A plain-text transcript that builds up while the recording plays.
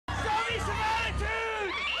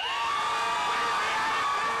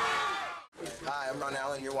Ron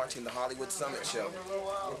Allen. You're watching the Hollywood Summit Show.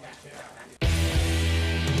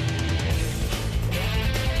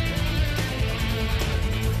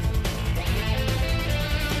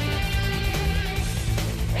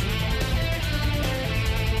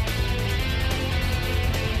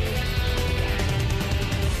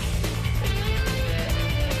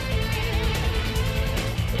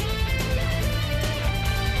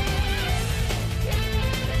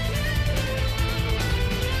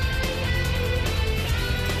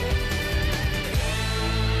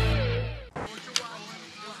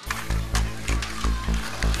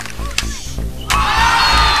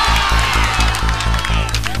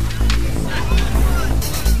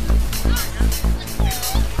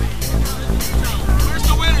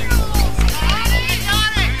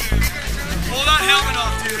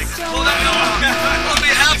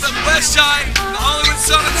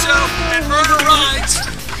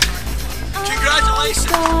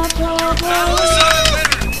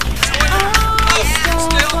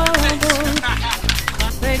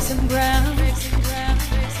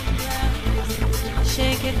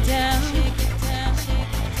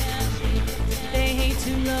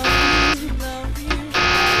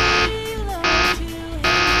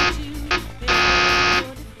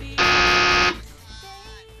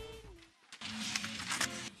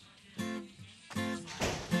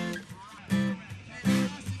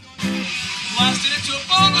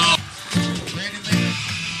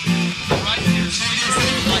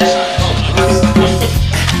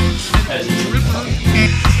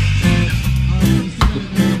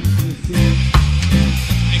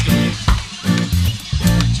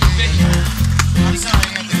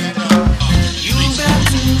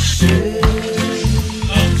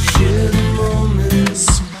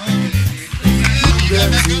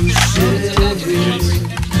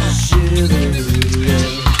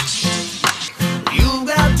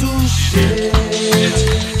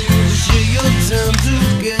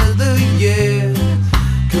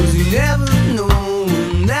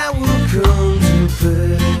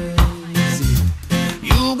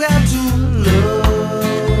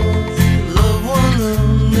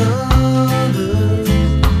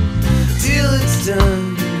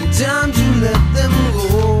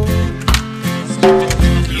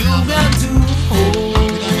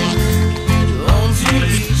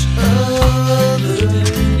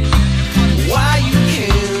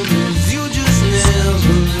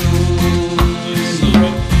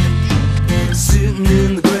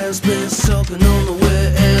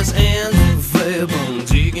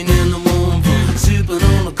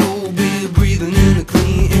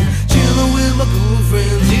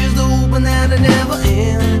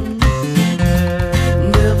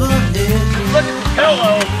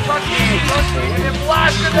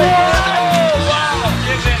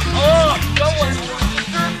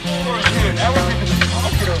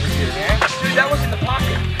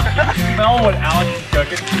 Smell what Alex is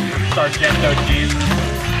cooking. Sorgente cheese.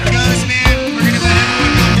 Goes, man. We're gonna let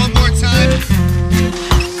everyone go one more time.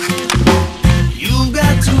 You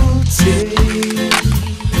got to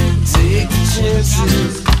take the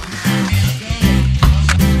chances.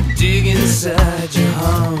 Dig inside your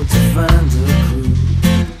heart to find the clue.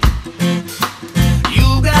 You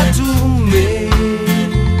got to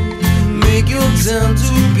make your time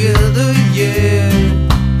together, yeah.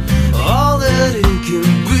 All that it can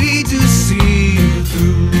be to see you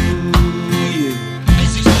through, yeah.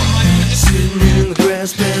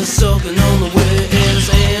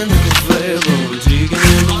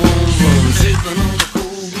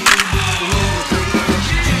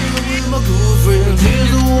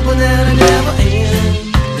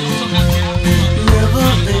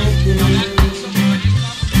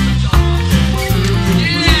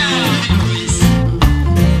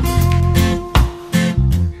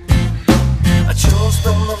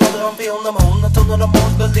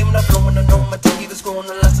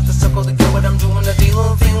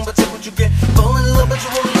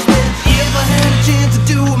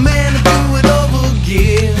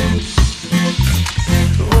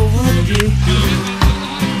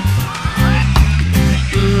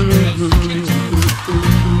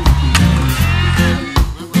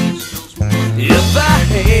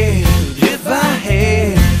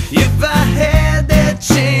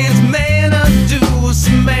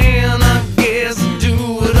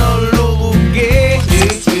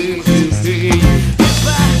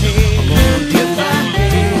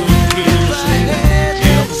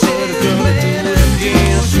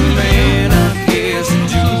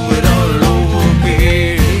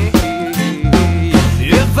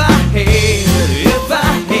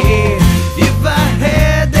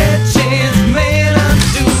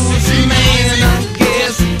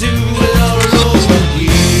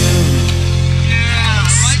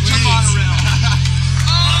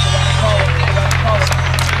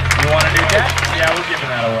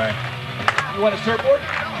 You want a surfboard?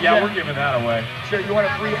 Yeah, we're giving that away. Sure. You want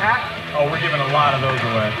a free hat? Oh, we're giving a lot of those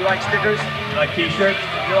away. You like stickers? You like t-shirts?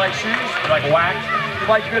 You like shoes? You like wax? You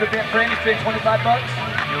like to go to Brannan, spend $25?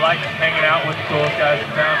 You like hanging out with the coolest guys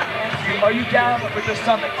in town? Are you down with the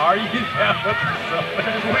summit? Are you down with the summit?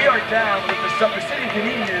 Because we are down with the summit. The city of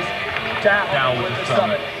Canadian is down with the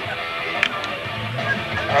summit.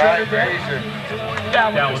 All right, Fraizer.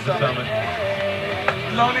 Down with the summit.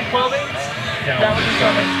 Lonan Clothing? Down with the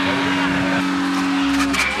summit.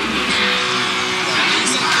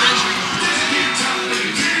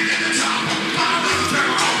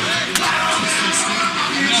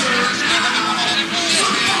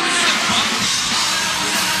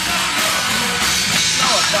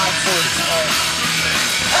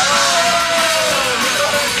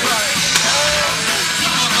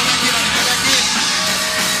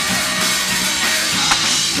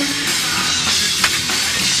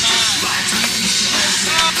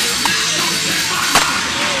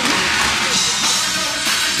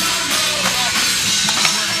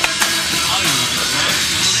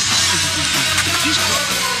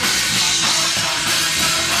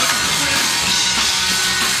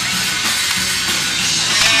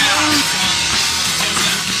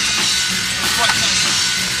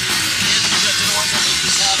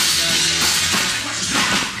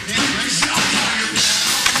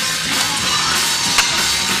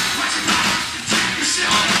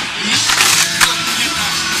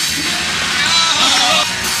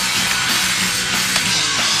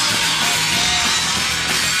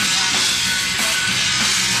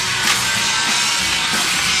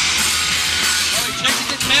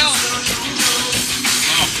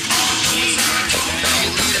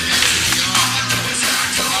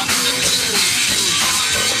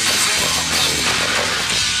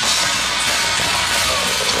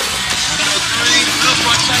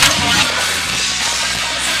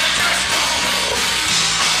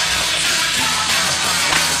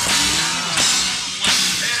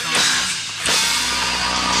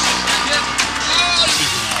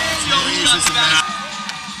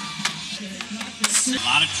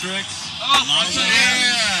 Tricks. Oh, that's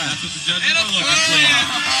what the judges are looking for.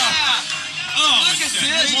 Oh, look at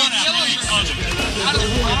this.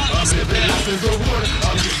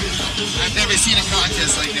 I've never seen a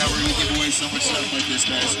contest like that where we give away so much stuff like this,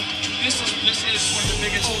 guys. This is one of the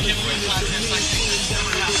biggest giveaway contests I think that's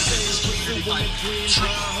ever happened.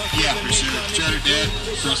 Yeah, for sure. Cheddar Dead,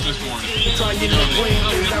 Christmas morning. you know what?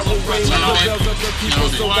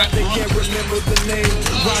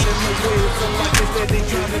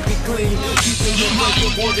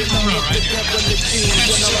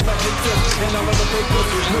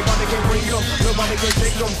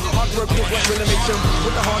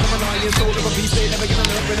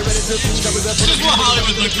 This is what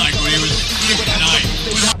Hollywood looked like when he was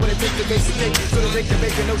tonight.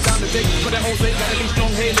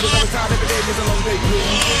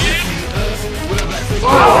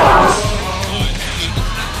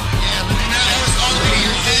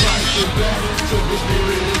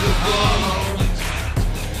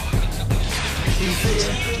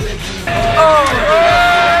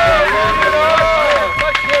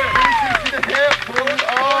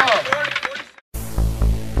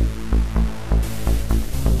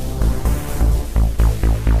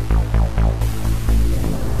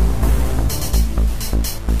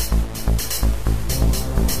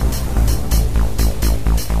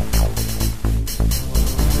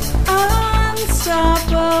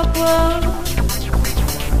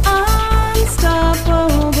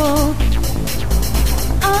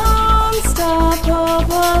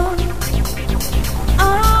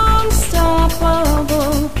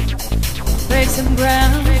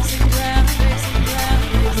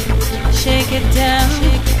 Shake it down.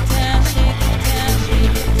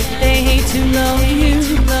 They hate to love you.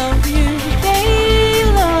 They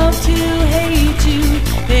love to hate you.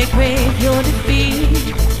 They crave your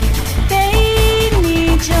defeat. They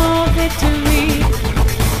need your victory.